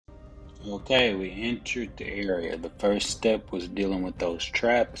Okay, we entered the area. The first step was dealing with those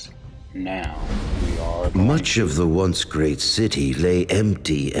traps. Now, we are going Much of to... the once great city lay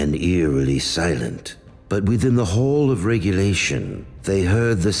empty and eerily silent. But within the hall of regulation, they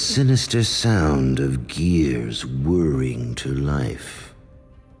heard the sinister sound of gears whirring to life.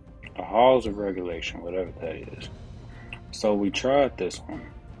 The halls of regulation, whatever that is. So we tried this one.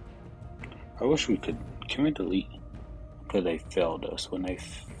 I wish we could... Can we delete? Because they failed us. When they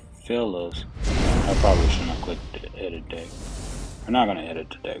fail us, I probably shouldn't have clicked the edit deck. We're not going to edit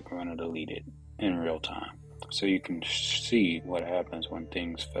the deck. We're going to delete it in real time. So you can see what happens when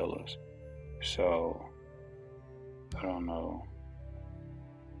things fail us. So, I don't know.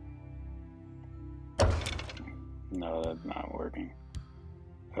 No, that's not working.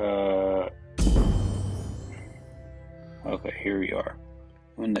 Okay, here we are.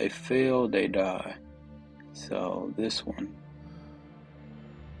 When they fail, they die. So, this one.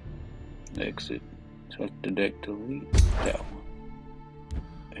 Exit. Select the deck, delete that one.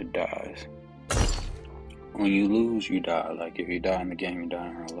 It dies. When you lose, you die. Like, if you die in the game, you die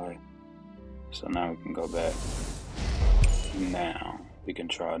in real life. So now we can go back. Now, we can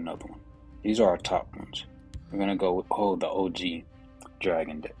try another one. These are our top ones. We're gonna go with, the OG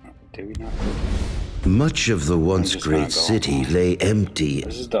Dragon deck. Did we not click? Much of the once great city lay empty.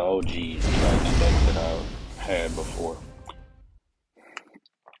 This is the OG Dragon deck that I had before.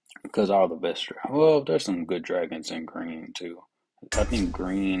 Because all the best, well, there's some good dragons in green too. I think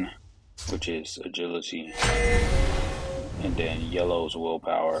green, which is agility, and then yellow's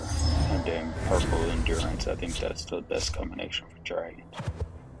willpower, and then purple endurance. I think that's the best combination for dragons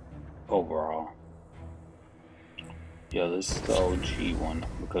overall. Yeah, this is the OG one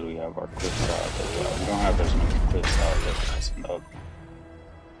because we have our cliffside lookout. We don't have as many cliffside lookouts in the other one.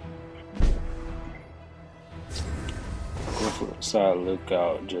 Cliffside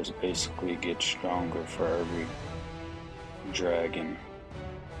lookout just basically gets stronger for every dragon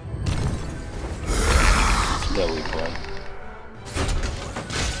that we play.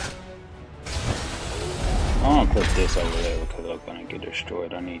 I'm gonna put this over there because I'm gonna get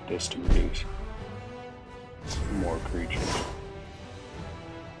destroyed. I need this to produce more creatures.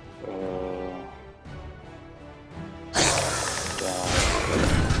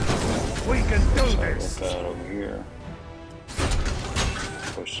 We can do this. Look out over here.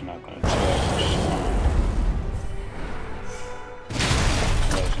 Of course, not gonna attack.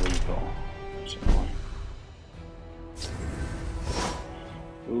 That's lethal. That's annoying.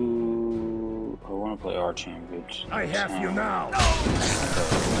 Ooh, I want to play Archangels. I have you now.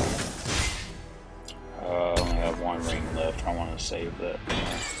 I only have one ring left. I want to save that.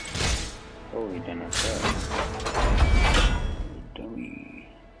 Oh, he didn't attack. Dummy.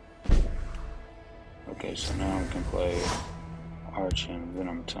 Okay, so now we can play Arching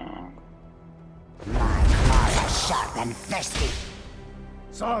Venom Tongue. My claws are sharp and thirsty.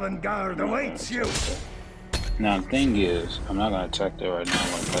 Sovngarde awaits you. Now the thing is, I'm not gonna attack that right now.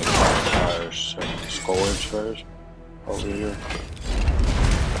 I'm gonna play fire Scourge first. Over here.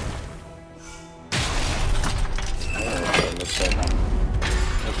 Okay, looks like I'm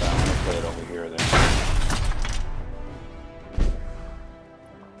gonna play it over here then.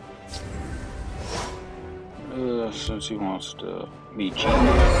 Since he wants to be cheated,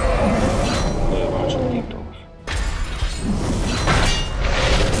 play a bunch of lethals.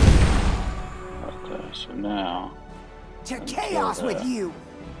 Okay, so now To chaos with you.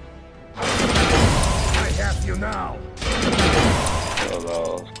 I have you now. Kill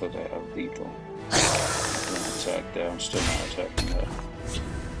those because they have lethal. I'm gonna attack that. I'm still not attacking that.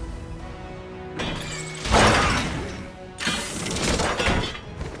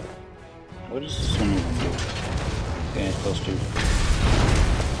 What is this one even do? Getting close to.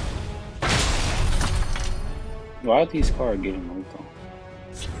 Why are these cards getting lethal?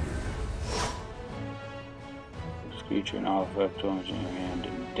 This creature and all effect tokens in your hand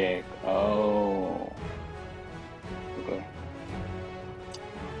and deck. Oh. Okay.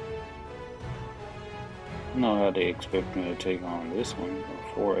 I don't know how they expect me to take on this one.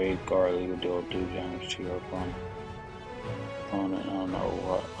 A 4/8 guard legal deal 2 damage to your opponent. I don't know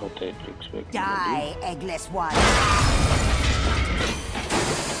what they expect me to do. Die, eggless one.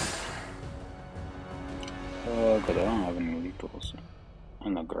 Because I don't have any lethals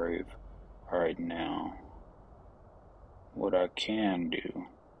in the grave right now. What I can do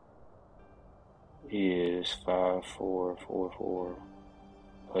is 5/4/4/4.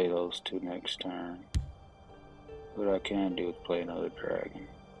 Play those two next turn. What I can do is play another dragon.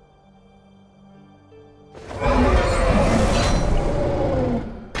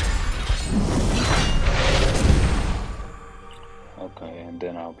 Okay, and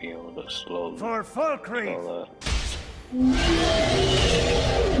then I'll be able to slowly For Falkreath! kill that.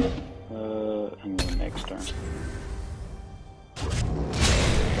 And then next turn.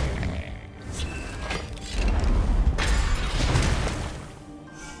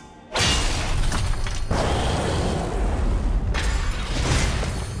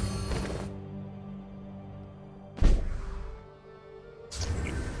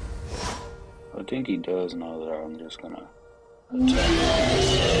 I think he does know that I'm just gonna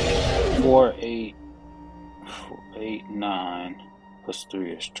attack. 4, 8, 8, 9, plus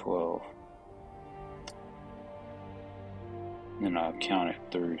 3 is 12. Then I'll count it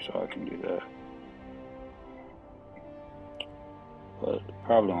through so I can do that. But it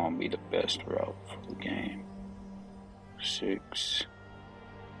probably won't be the best route for the game. 6.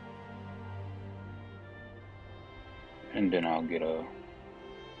 And then I'll get a...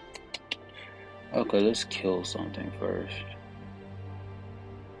 Okay, let's kill something first.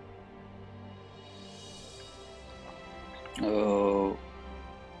 Oh,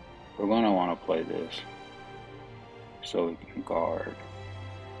 we're gonna want to play this so we can guard.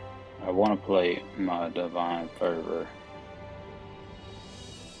 I want to play my Divine Fervor.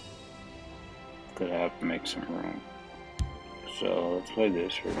 Could have to make some room. So let's play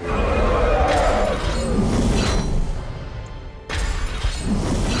this for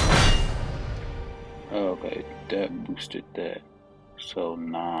Okay, that boosted that. So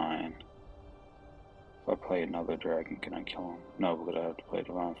 9. If I play another dragon, can I kill him? No, because I have to play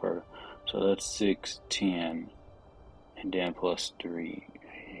Divine Fervor. So that's 6, 10, and then plus 3.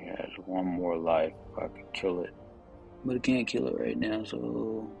 He has 1 more life if I could kill it. But I can't kill it right now,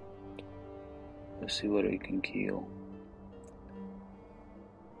 so let's see what it can kill.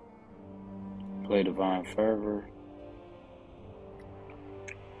 Play Divine Fervor.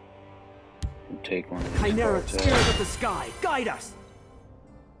 And take one of these Chimera, cards spirit out. of the sky, guide us!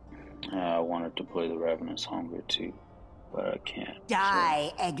 I wanted to play the Ravenous Hunger too, but I can't.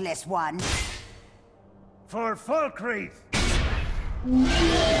 Die, eggless one. For Falkreath!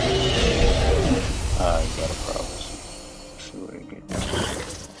 I got a prophecy. Let's see what it gets.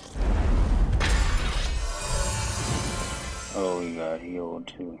 Oh, he got healed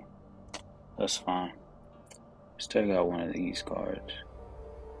too. That's fine. Let's take out one of these cards.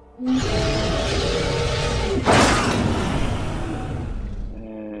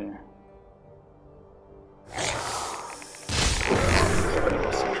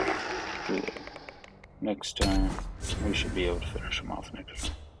 Good. Next turn, we should be able to finish him off next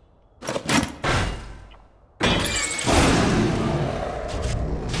turn.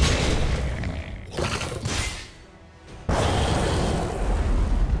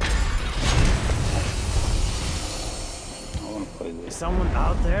 I want to play Is this someone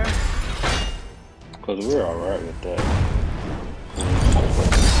out there? because we're alright with that.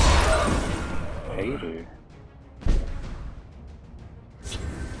 Hater.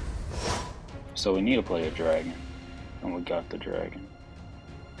 So we need to play a dragon, and we got the dragon.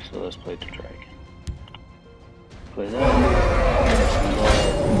 So let's play the dragon. Play that.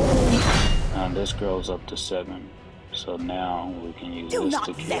 And this girl's up to 7. So now we can use Do this not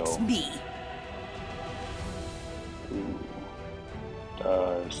to kill. vex me. Ooh.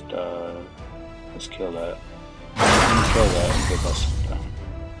 Dies. Let's kill that. Kill that and give us some time.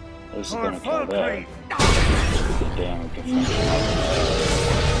 This is gonna kill that. Damn, we can finish him off.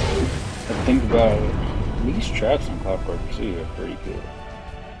 I think about it. These traps on Clockwork too are pretty good.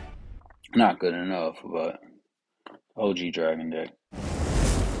 Not good enough, but OG Dragon deck.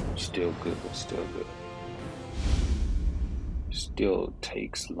 Still good, but still good. Still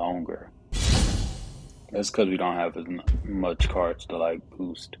takes longer. That's because we don't have as much cards to like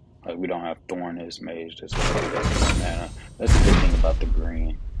boost. Like we don't have Thorn as mage. That's mana. That's the good thing about the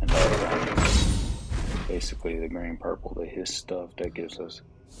green and the other one. Basically the green purple, the his stuff that gives us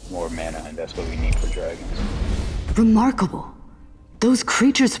more mana, and that's what we need for dragons. Remarkable. Those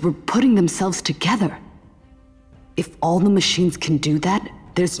creatures were putting themselves together. If all the machines can do that,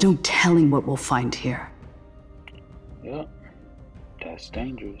 there's no telling what we'll find here. Yep, that's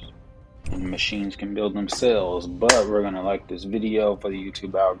dangerous. And machines can build themselves, but we're gonna like this video for the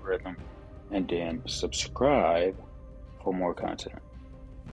YouTube algorithm and then subscribe for more content.